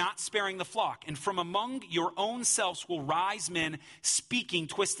 not sparing the flock. And from among your own selves will rise men speaking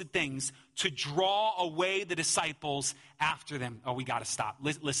twisted things to draw away the disciples after them. Oh, we got to stop.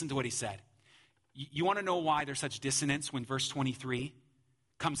 Listen to what he said. You want to know why there's such dissonance when verse 23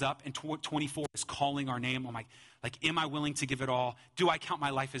 comes up and 24 is calling our name? I'm like, am I willing to give it all? Do I count my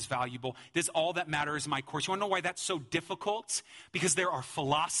life as valuable? Does all that matter is my course? You want to know why that's so difficult? Because there are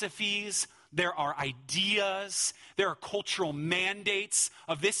philosophies, there are ideas, there are cultural mandates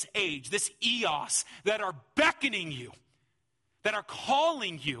of this age, this eos, that are beckoning you, that are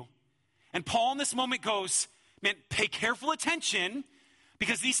calling you. And Paul in this moment goes, man, pay careful attention,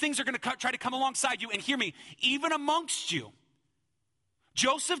 because these things are going to try to come alongside you. And hear me, even amongst you.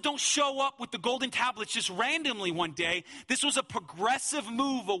 Joseph don't show up with the golden tablets just randomly one day. This was a progressive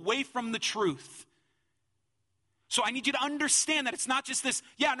move away from the truth. So I need you to understand that it's not just this,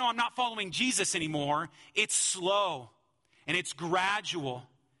 I'm not following Jesus anymore. It's slow and it's gradual.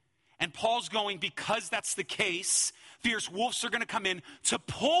 And Paul's going, because that's the case, fierce wolves are going to come in to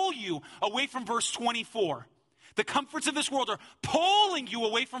pull you away from verse 24. The comforts of this world are pulling you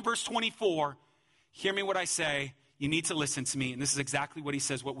away from verse 24. Hear me what I say. You need to listen to me. And this is exactly what he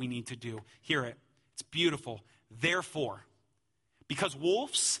says, what we need to do. Hear it. It's beautiful. Therefore, because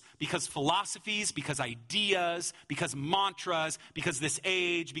wolves, because philosophies, because ideas, because mantras, because this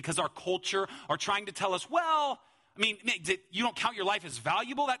age, because our culture are trying to tell us, you don't count your life as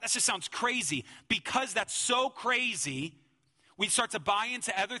valuable? That just sounds crazy. Because that's so crazy, we start to buy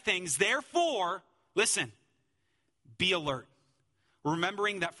into other things. Therefore, listen, be alert.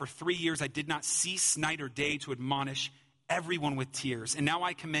 Remembering that for 3 years I did not cease night or day to admonish everyone with tears. And now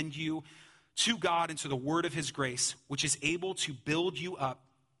I commend you to God and to the word of his grace, which is able to build you up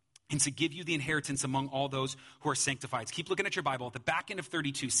and to give you the inheritance among all those who are sanctified. Keep looking at your Bible. At the back end of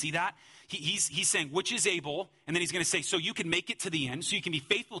 32, see that? He's saying, which is able, and then he's going to say, so you can make it to the end, so you can be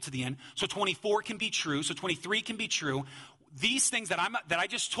faithful to the end, so 24 can be true, so 23 can be true. These things that I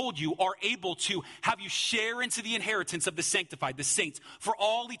just told you are able to have you share into the inheritance of the sanctified, the saints, for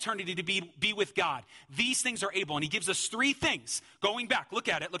all eternity to be with God. These things are able. And he gives us three things. Going back, look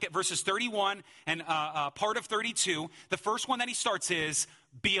at it. Look at verses 31 and part of 32. The first one that he starts is,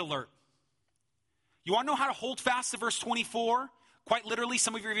 be alert. You want to know how to hold fast to verse 24? Quite literally,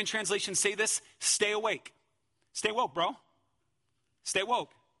 some of your even translations say this, stay awake. Stay woke, bro. Stay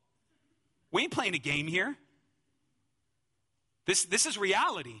woke. We ain't playing a game here. This is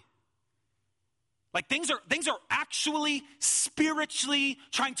reality. Like things are actually spiritually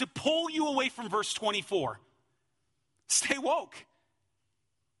trying to pull you away from verse 24. Stay woke.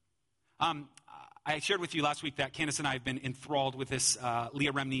 I shared with you last week that Candace and I have been enthralled with this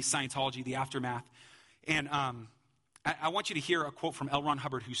Leah Remini Scientology, The Aftermath. And I want you to hear a quote from L. Ron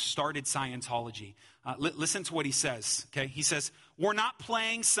Hubbard, who started Scientology. Listen to what he says, okay? He says, we're not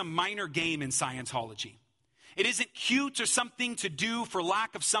playing some minor game in Scientology. It isn't cute or something to do for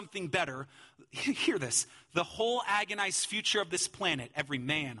lack of something better. Hear this. The whole agonized future of this planet, every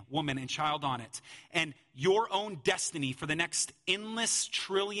man, woman, and child on it, and your own destiny for the next endless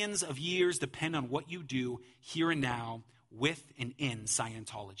trillions of years depend on what you do here and now with and in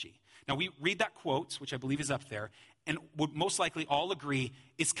Scientology. Now, we read that quote, which I believe is up there, and would most likely all agree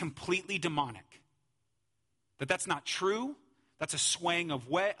is completely demonic. That's not true. That's a swaying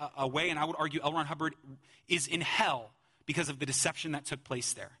away, and I would argue L. Ron Hubbard is in hell because of the deception that took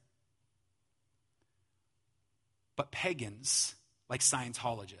place there. But pagans, like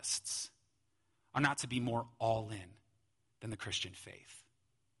Scientologists, are not to be more all in than the Christian faith.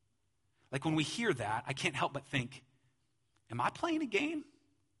 Like when we hear that, I can't help but think, am I playing a game?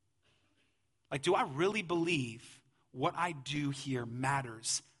 Like, do I really believe what I do here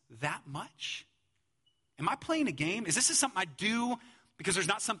matters that much? Am I playing a game? Is this something I do because there's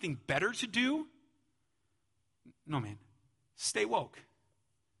not something better to do? No, man. Stay woke.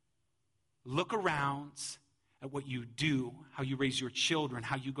 Look around at what you do, how you raise your children,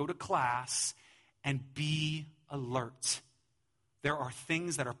 how you go to class, and be alert. There are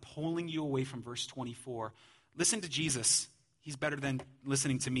things that are pulling you away from verse 24. Listen to Jesus. He's better than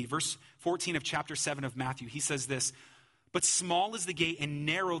listening to me. Verse 14 of chapter 7 of Matthew, he says this, but small is the gate and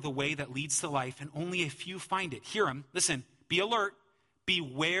narrow the way that leads to life, and only a few find it. Hear him. Listen, be alert.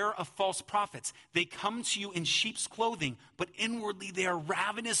 Beware of false prophets. They come to you in sheep's clothing, but inwardly they are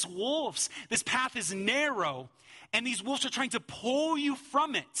ravenous wolves. This path is narrow, and these wolves are trying to pull you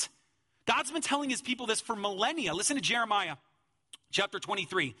from it. God's been telling his people this for millennia. Listen to Jeremiah chapter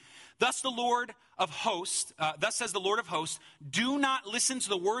 23. Thus says the Lord of hosts, do not listen to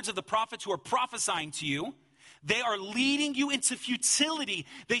the words of the prophets who are prophesying to you. They are leading you into futility.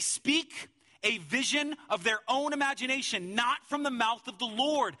 They speak a vision of their own imagination, not from the mouth of the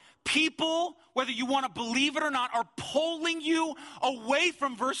Lord. People, whether you want to believe it or not, are pulling you away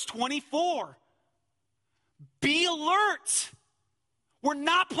from verse 24. Be alert. We're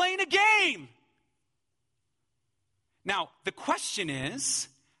not playing a game. Now, the question is,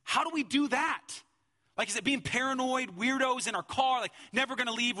 how do we do that? Like, is it being paranoid, weirdos in our car, like never going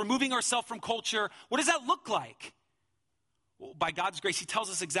to leave, removing ourselves from culture? What does that look like? Well, by God's grace, he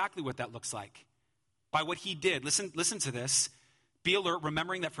tells us exactly what that looks like. By what he did. Listen to this. Be alert,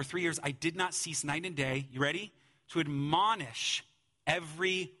 remembering that for 3 years I did not cease night and day, you ready? To admonish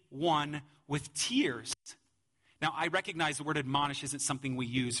everyone with tears. Now, I recognize the word admonish isn't something we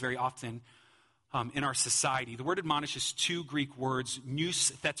use very often in our society. The word admonish is two Greek words,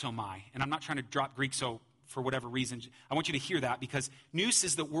 nous thetomai. And I'm not trying to drop Greek, so for whatever reason, I want you to hear that, because nous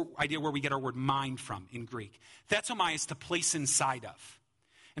is the idea where we get our word mind from in Greek. Thetsomai is to place inside of.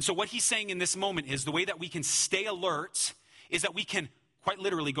 And so what he's saying in this moment is the way that we can stay alert is that we can quite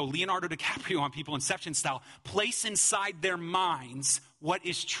literally go Leonardo DiCaprio on people, Inception style, place inside their minds what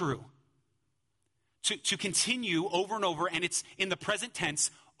is true. To continue over and over, and it's in the present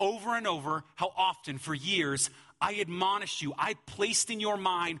tense, over and over, how often, for years, I admonished you, I placed in your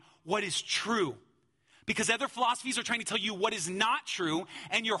mind what is true. Because other philosophies are trying to tell you what is not true,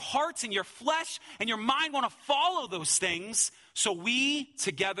 and your hearts and your flesh and your mind want to follow those things, so we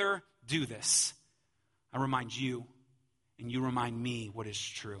together do this. I remind you, and you remind me what is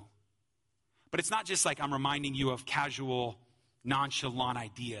true. But it's not just like I'm reminding you of casual, nonchalant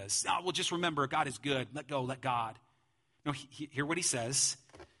ideas. Oh, well, just remember, God is good. Let go, let God. No, hear what he says.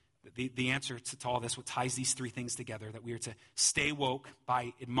 The answer to all this, what ties these three things together, that we are to stay woke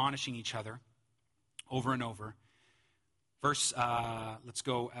by admonishing each other over and over.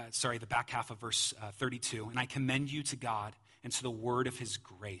 The back half of verse 32. And I commend you to God and to the word of his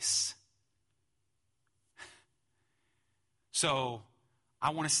grace. So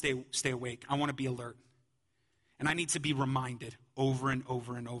I want to stay awake. I want to be alert. And I need to be reminded over and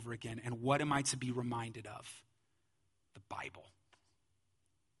over and over again. And what am I to be reminded of? The Bible.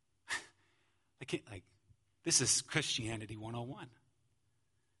 This is Christianity 101.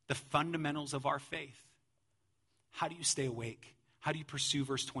 The fundamentals of our faith. How do you stay awake? How do you pursue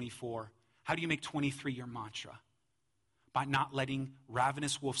verse 24? How do you make 23 your mantra? By not letting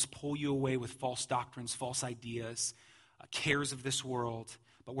ravenous wolves pull you away with false doctrines, false ideas, cares of this world.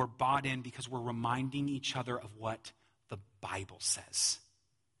 But we're bought in because we're reminding each other of what the Bible says.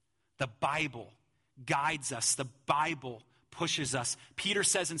 The Bible guides us. The Bible pushes us. Peter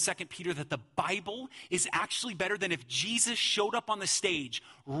says in 2 Peter that the Bible is actually better than if Jesus showed up on the stage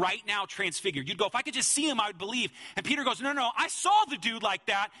right now transfigured. You'd go, if I could just see him, I would believe. And Peter goes, no, I saw the dude like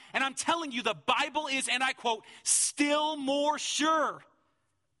that, and I'm telling you, the Bible is, and I quote, still more sure.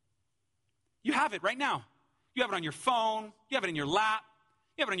 You have it right now. You have it on your phone. You have it in your lap.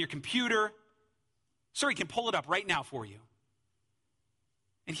 You have it on your computer. Siri can pull it up right now for you.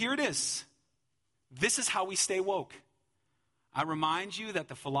 And here it is. This is how we stay woke. I remind you that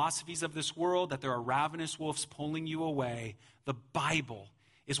the philosophies of this world, that there are ravenous wolves pulling you away. The Bible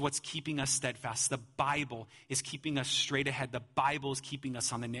is what's keeping us steadfast. The Bible is keeping us straight ahead. The Bible is keeping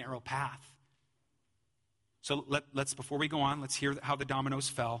us on the narrow path. So let's, before we go on, let's hear how the dominoes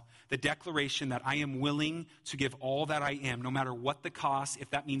fell. The declaration that I am willing to give all that I am, no matter what the cost,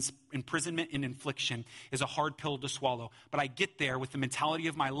 if that means imprisonment and infliction, is a hard pill to swallow. But I get there with the mentality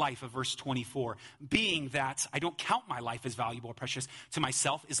of my life of verse 24, being that I don't count my life as valuable or precious to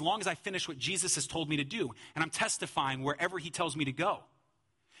myself as long as I finish what Jesus has told me to do. And I'm testifying wherever he tells me to go.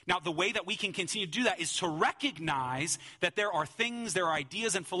 Now, the way that we can continue to do that is to recognize that there are things, there are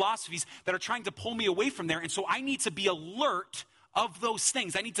ideas and philosophies that are trying to pull me away from there. And so I need to be alert of those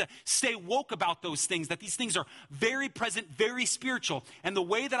things. I need to stay woke about those things, that these things are very present, very spiritual. And the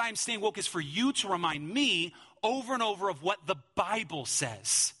way that I'm staying woke is for you to remind me over and over of what the Bible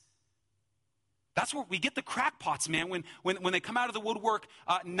says. That's where we get the crackpots, man, when they come out of the woodwork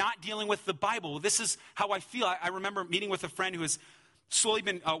not dealing with the Bible. This is how I feel. I remember meeting with a friend who has slowly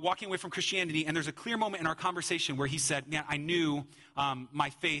been walking away from Christianity, and there's a clear moment in our conversation where he said, man, I knew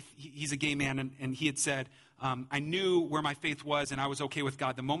my faith. He's a gay man, and he had said, I knew where my faith was, and I was okay with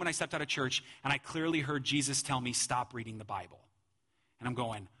God the moment I stepped out of church, and I clearly heard Jesus tell me, stop reading the Bible. And I'm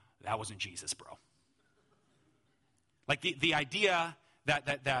going, that wasn't Jesus, bro. Like the idea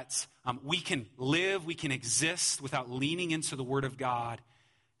that we can live, we can exist without leaning into the Word of God,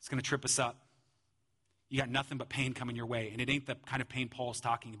 it's going to trip us up. You got nothing but pain coming your way. And it ain't the kind of pain Paul's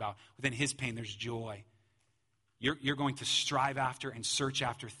talking about. Within his pain, there's joy. You're going to strive after and search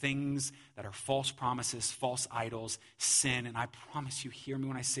after things that are false promises, false idols, sin. And I promise you, hear me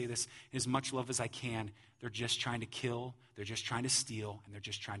when I say this, as much love as I can, they're just trying to kill, they're just trying to steal, and they're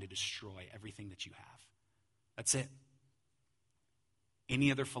just trying to destroy everything that you have. That's it.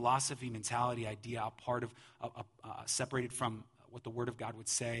 Any other philosophy, mentality, idea, a part of, separated from what the Word of God would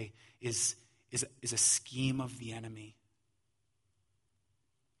say is a scheme of the enemy.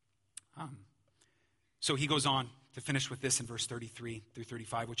 So he goes on to finish with this in verse 33 through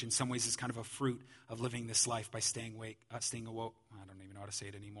 35, which in some ways is kind of a fruit of living this life by staying awoke. I don't even know how to say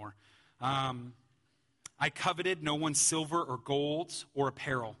it anymore. I coveted no one's silver or gold or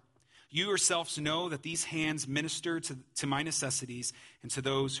apparel. You yourselves know that these hands minister to my necessities and to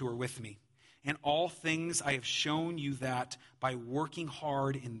those who are with me. In all things I have shown you that by working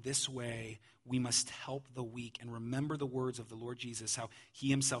hard in this way, we must help the weak. And remember the words of the Lord Jesus, how he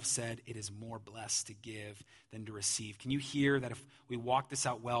himself said, it is more blessed to give than to receive. Can you hear that if we walk this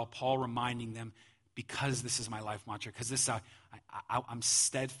out well, Paul reminding them, because this is my life mantra, because this I'm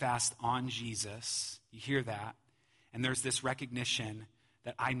steadfast on Jesus. You hear that? And there's this recognition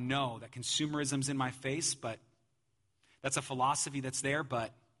that I know that consumerism's in my face, but that's a philosophy that's there,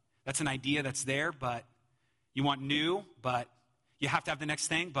 but that's an idea that's there, but you want new, but you have to have the next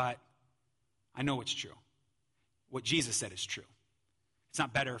thing, but I know what's true. What Jesus said is true. It's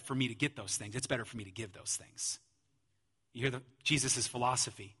not better for me to get those things. It's better for me to give those things. You hear Jesus'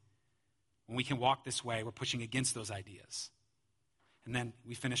 philosophy. When we can walk this way, we're pushing against those ideas. And then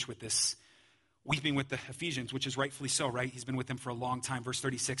we finish with this weeping with the Ephesians, which is rightfully so, right? He's been with them for a long time. Verse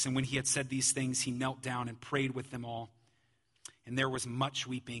 36, and when he had said these things, he knelt down and prayed with them all. And there was much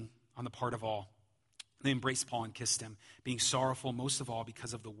weeping on the part of all. They embraced Paul and kissed him, being sorrowful most of all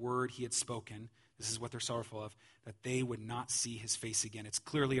because of the word he had spoken. This is what they're sorrowful of, that they would not see his face again. It's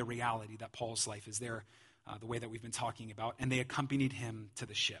clearly a reality that Paul's life is there, the way that we've been talking about. And they accompanied him to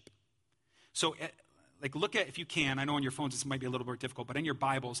the ship. So, look at, if you can, I know on your phones this might be a little bit difficult, but in your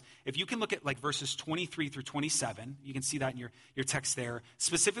Bibles, if you can look at verses 23 through 27, you can see that in your text there.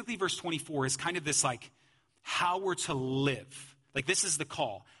 Specifically, verse 24 is kind of this how we're to live. This is the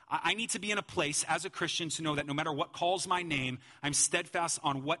call. I need to be in a place as a Christian to know that no matter what calls my name, I'm steadfast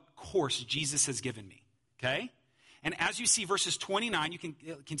on what course Jesus has given me, okay? And as you see verses 29, you can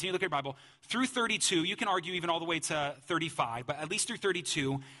continue to look at your Bible, through 32, you can argue even all the way to 35, but at least through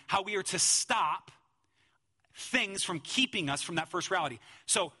 32, how we are to stop things from keeping us from that first reality.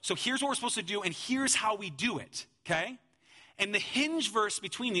 So here's what we're supposed to do, and here's how we do it, okay? And the hinge verse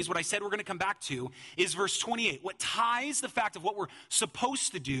between these, what I said we're going to come back to, is verse 28. What ties the fact of what we're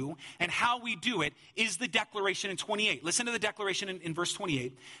supposed to do and how we do it is the declaration in 28. Listen to the declaration in verse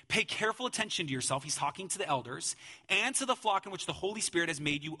 28. Pay careful attention to yourself. He's talking to the elders and to the flock in which the Holy Spirit has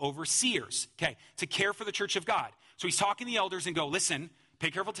made you overseers, okay, to care for the church of God. So he's talking to the elders and go, listen,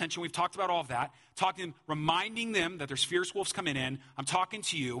 pay careful attention. We've talked about all of that. Talking, reminding them that there's fierce wolves coming in. I'm talking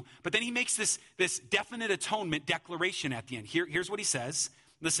to you. But then he makes this definite atonement declaration at the end. Here's what he says.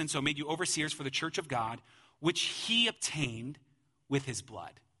 Listen, so made you overseers for the church of God, which he obtained with his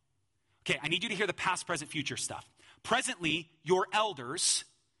blood. Okay, I need you to hear the past, present, future stuff. Presently, you're elders,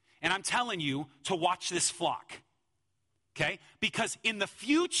 and I'm telling you to watch this flock. Okay? Because in the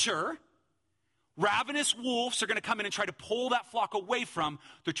future, ravenous wolves are going to come in and try to pull that flock away from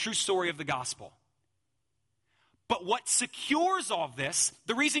the true story of the gospel. But what secures all of this,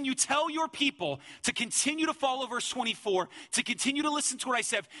 the reason you tell your people to continue to follow verse 24, to continue to listen to what I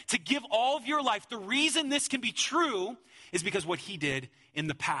said, to give all of your life, the reason this can be true is because what he did in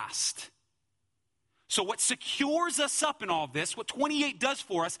the past. So what secures us up in all of this, what 28 does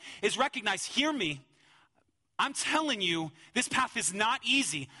for us, is recognize, hear me, I'm telling you, this path is not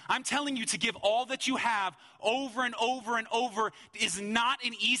easy. I'm telling you to give all that you have over and over and over is not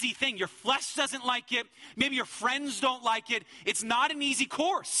an easy thing. Your flesh doesn't like it. Maybe your friends don't like it. It's not an easy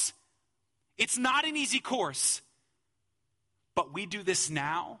course. It's not an easy course. But we do this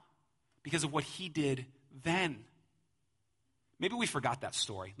now because of what he did then. Maybe we forgot that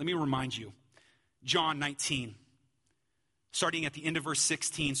story. Let me remind you. John 19, starting at the end of verse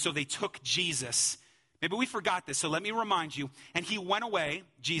 16. So they took Jesus. Maybe we forgot this, so let me remind you. And he went away,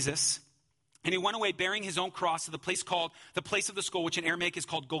 Jesus, and he went away bearing his own cross to the place called the place of the skull, which in Aramaic is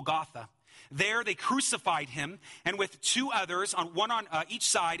called Golgotha. There they crucified him, and with two others, one on each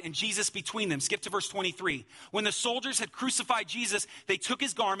side, and Jesus between them. Skip to verse 23. When the soldiers had crucified Jesus, they took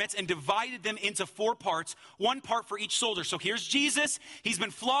his garments and divided them into 4 parts, 1 part for each soldier. So here's Jesus. He's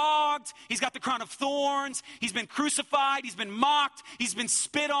been flogged. He's got the crown of thorns. He's been crucified. He's been mocked. He's been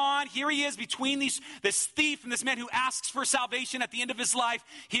spit on. Here he is between this thief and this man who asks for salvation at the end of his life.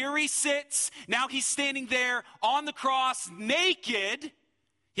 Here he sits. Now he's standing there on the cross, naked.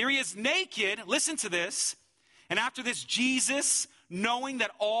 Here he is naked. Listen to this. And after this, Jesus, knowing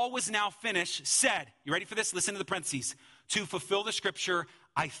that all was now finished, said, you ready for this? Listen to the parentheses. To fulfill the scripture,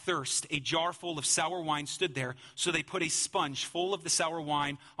 I thirst. A jar full of sour wine stood there. So they put a sponge full of the sour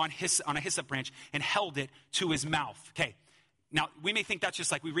wine on a hyssop branch and held it to his mouth. Okay. Now, we may think that's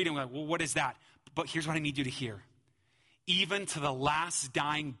just like we read it and we're like, well, what is that? But here's what I need you to hear. Even to the last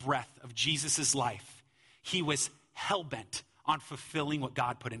dying breath of Jesus' life, he was hell-bent on fulfilling what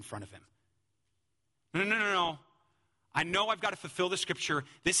God put in front of him. No. I know I've got to fulfill the scripture.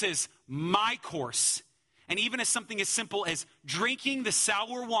 This is my course. And even as something as simple as drinking the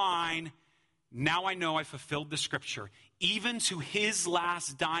sour wine, Now I know I fulfilled the scripture. Even to his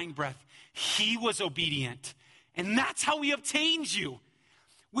last dying breath, he was obedient. And that's how he obtained you.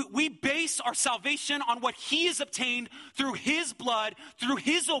 We base our salvation on what he has obtained through his blood, through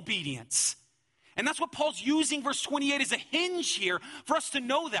his obedience. And that's what Paul's using verse 28 as a hinge here for us to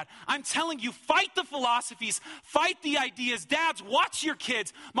know that. I'm telling you, fight the philosophies, fight the ideas. Dads, watch your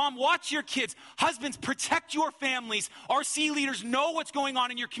kids. Mom, watch your kids. Husbands, protect your families. RC leaders, know what's going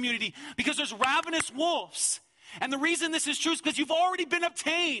on in your community because there's ravenous wolves. And the reason this is true is because you've already been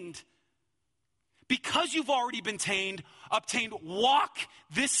obtained. Because you've already been obtained, walk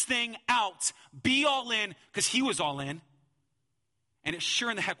this thing out. Be all in, because he was all in. And it sure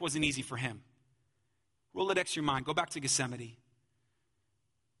in the heck wasn't easy for him. Roll it extra your mind. Go back to Gethsemane.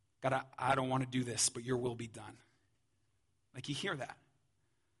 God, I don't want to do this, but your will be done. Like you hear that.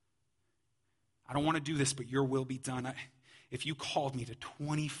 I don't want to do this, but your will be done. If you called me to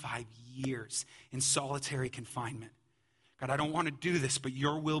 25 years in solitary confinement, God, I don't want to do this, but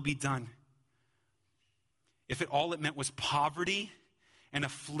your will be done. If all it meant was poverty and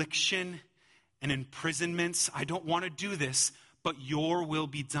affliction and imprisonments, I don't want to do this, but your will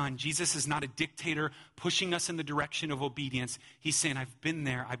be done. Jesus is not a dictator pushing us in the direction of obedience. He's saying, I've been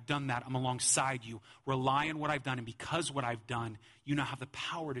there, I've done that, I'm alongside you. Rely on what I've done, and because what I've done, you now have the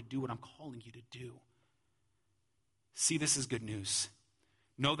power to do what I'm calling you to do. See, this is good news.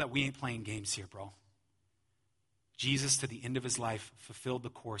 Know that we ain't playing games here, bro. Jesus, to the end of his life, fulfilled the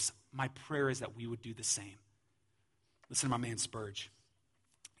course. My prayer is that we would do the same. Listen to my man Spurge.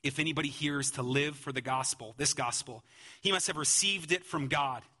 If anybody here is to live for the gospel, this gospel, he must have received it from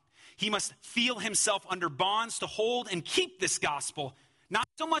God. He must feel himself under bonds to hold and keep this gospel, not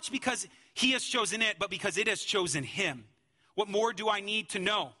so much because he has chosen it, but because it has chosen him. What more do I need to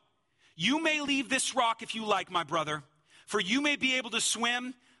know? You may leave this rock if you like, my brother, for you may be able to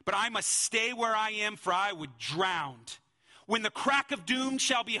swim, but I must stay where I am, for I would drown. When the crack of doom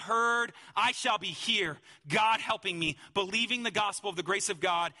shall be heard, I shall be here, God helping me, believing the gospel of the grace of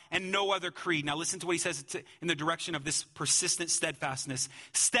God and no other creed. Now listen to what he says in the direction of this persistent steadfastness.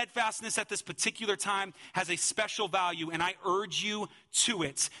 Steadfastness at this particular time has a special value, and I urge you to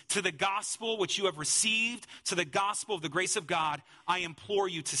it. To the gospel which you have received, to the gospel of the grace of God, I implore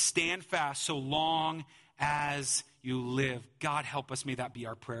you to stand fast so long as you live. God help us. May that be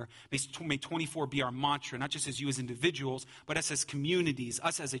our prayer. May 24 be our mantra, not just as you as individuals, but us as communities,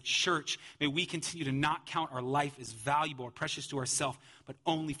 us as a church. May we continue to not count our life as valuable or precious to ourselves, but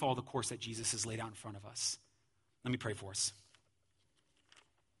only follow the course that Jesus has laid out in front of us. Let me pray for us.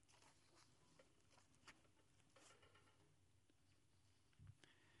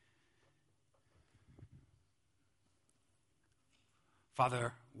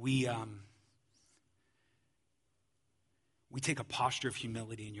 Father, we take a posture of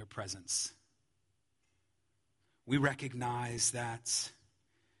humility in your presence. We recognize that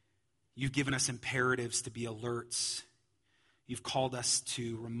you've given us imperatives to be alert. You've called us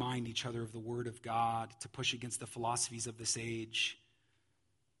to remind each other of the word of God, to push against the philosophies of this age.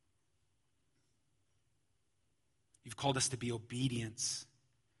 You've called us to be obedient,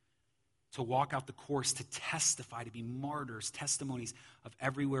 to walk out the course, to testify, to be martyrs, testimonies of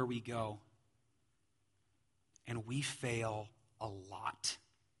everywhere we go. And we fail a lot.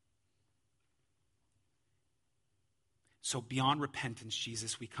 So beyond repentance,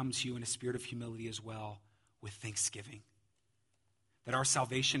 Jesus, we come to you in a spirit of humility as well with thanksgiving. That our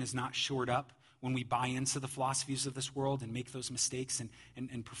salvation is not shored up when we buy into the philosophies of this world and make those mistakes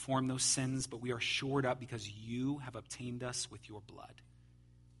and perform those sins, but we are shored up because you have obtained us with your blood.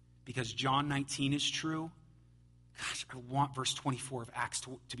 Because John 19 is true. Gosh, I want verse 24 of Acts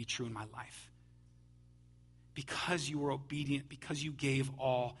to be true in my life. Because you were obedient, because you gave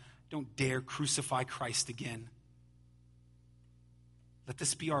all, don't dare crucify Christ again. Let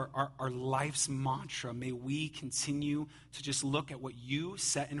this be our life's mantra. May we continue to just look at what you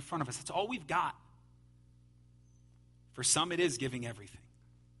set in front of us. That's all we've got. For some, it is giving everything.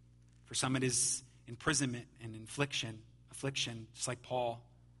 For some, it is imprisonment and affliction, just like Paul.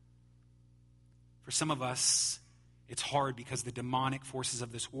 For some of us, it's hard because the demonic forces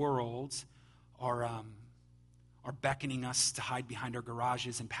of this world are beckoning us to hide behind our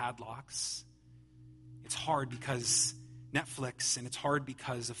garages and padlocks. It's hard because Netflix, and it's hard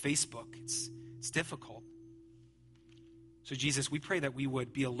because of Facebook. It's difficult. So Jesus, we pray that we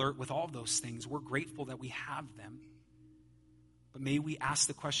would be alert with all those things. We're grateful that we have them. But may we ask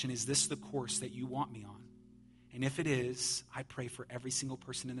the question, is this the course that you want me on? And if it is, I pray for every single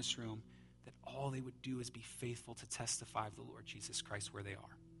person in this room that all they would do is be faithful to testify of the Lord Jesus Christ where they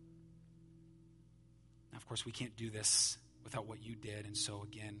are. Now, of course, we can't do this without what you did. And so,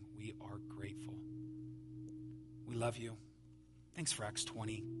 again, we are grateful. We love you. Thanks for Acts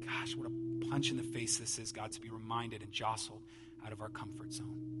 20. Gosh, what a punch in the face this is, God, to be reminded and jostled out of our comfort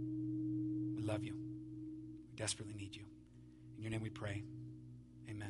zone. We love you. We desperately need you. In your name we pray.